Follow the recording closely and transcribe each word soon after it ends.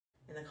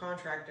In the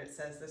contract, it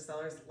says the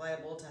seller is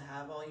liable to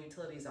have all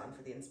utilities on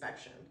for the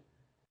inspection.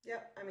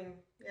 Yep, I mean,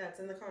 yeah,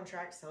 it's in the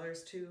contract,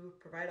 sellers to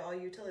provide all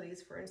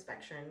utilities for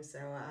inspection. So,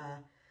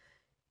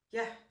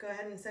 yeah, go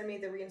ahead and send me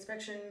the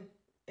reinspection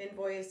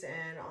invoice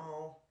and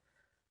I'll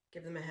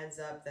give them a heads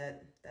up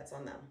that that's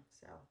on them.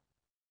 So,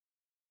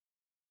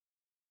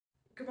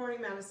 good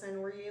morning, Madison.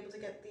 Were you able to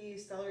get the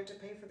seller to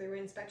pay for the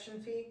reinspection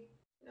fee?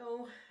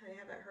 No, I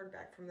haven't heard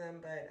back from them,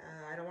 but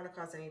I don't want to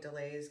cause any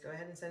delays. Go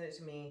ahead and send it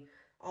to me.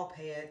 I'll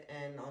pay it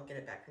and I'll get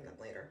it back from them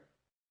later.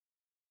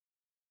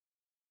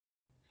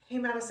 Hey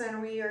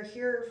Madison, we are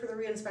here for the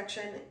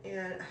reinspection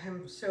and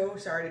I'm so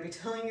sorry to be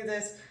telling you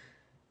this.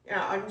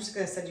 Yeah, I'm just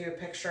gonna send you a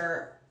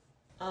picture.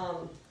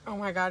 Oh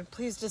my God,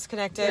 please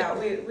disconnect it. Yeah,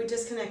 we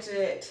disconnected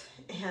it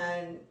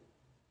and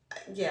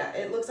yeah,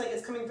 it looks like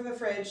it's coming from the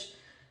fridge.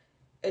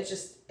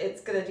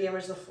 It's gonna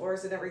damage the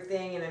floors and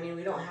everything. And I mean,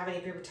 we don't have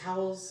any paper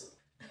towels.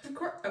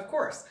 Of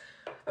course.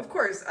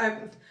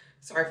 I'm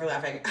sorry for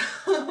laughing.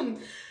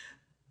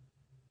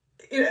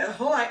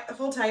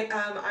 Hold tight.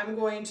 I'm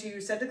going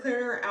to send a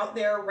cleaner out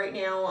there right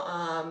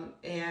now.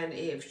 And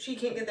if she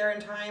can't get there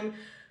in time,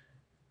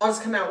 I'll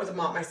just come out with a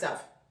mop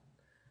myself.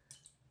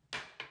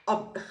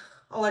 I'll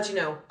let you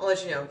know.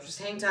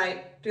 Just hang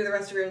tight. Do the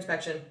rest of your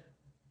inspection.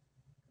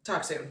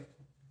 Talk soon.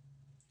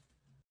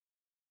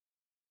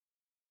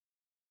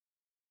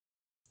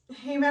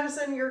 Hey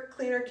Madison, your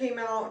cleaner came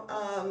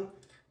out.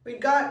 We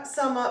got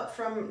some up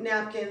from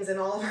napkins in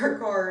all of our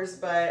cars,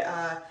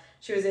 but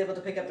she was able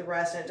to pick up the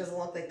rest and it doesn't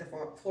look like the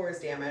floor is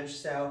damaged.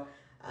 So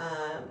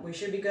we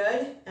should be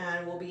good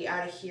and we'll be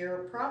out of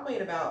here probably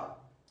in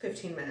about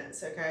 15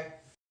 minutes, okay?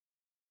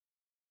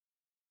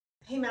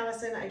 Hey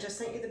Madison, I just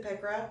sent you the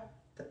PICRA,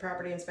 the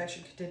Property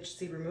Inspection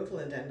Contingency Removal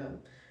Addendum,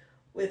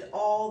 with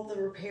all the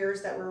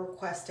repairs that we're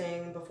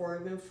requesting before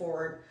we move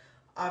forward.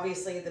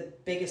 Obviously the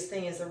biggest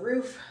thing is the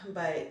roof,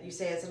 but you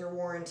say it's under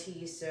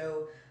warranty,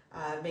 so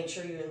make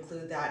sure you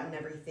include that and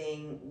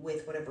everything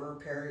with whatever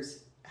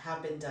repairs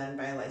have been done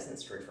by a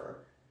licensed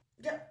roofer.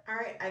 Yep, all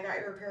right, I got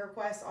your repair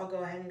request. I'll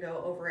go ahead and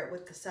go over it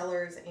with the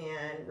sellers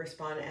and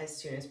respond as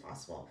soon as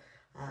possible.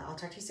 I'll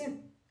talk to you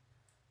soon.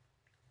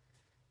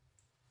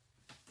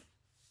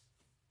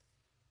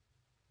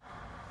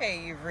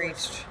 Hey, you've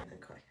reached.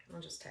 Okay,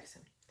 I'll just text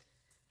him.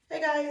 Hey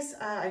guys,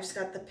 I just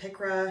got the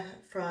PICRA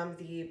from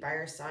the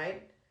buyer's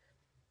side.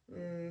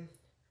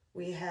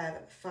 We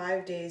have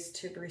 5 days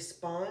to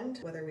respond,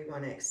 whether we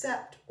want to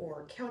accept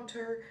or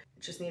counter.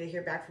 Just need to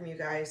hear back from you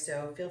guys,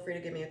 so feel free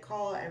to give me a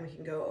call and we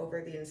can go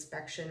over the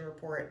inspection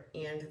report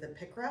and the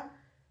PICRA.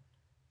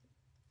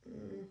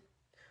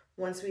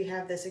 Once we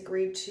have this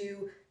agreed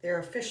to, they're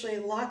officially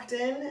locked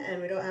in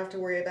and we don't have to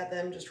worry about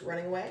them just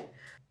running away.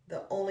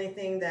 The only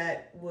thing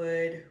that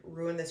would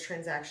ruin this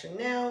transaction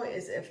now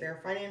is if their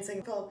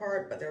financing fell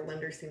apart, but their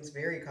lender seems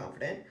very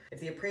confident.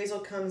 If the appraisal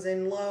comes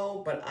in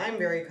low, but I'm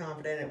very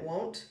confident it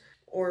won't,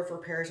 or if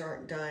repairs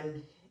aren't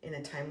done in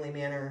a timely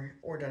manner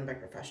or done by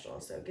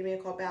professionals. So give me a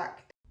call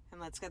back. And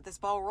let's get this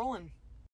ball rolling.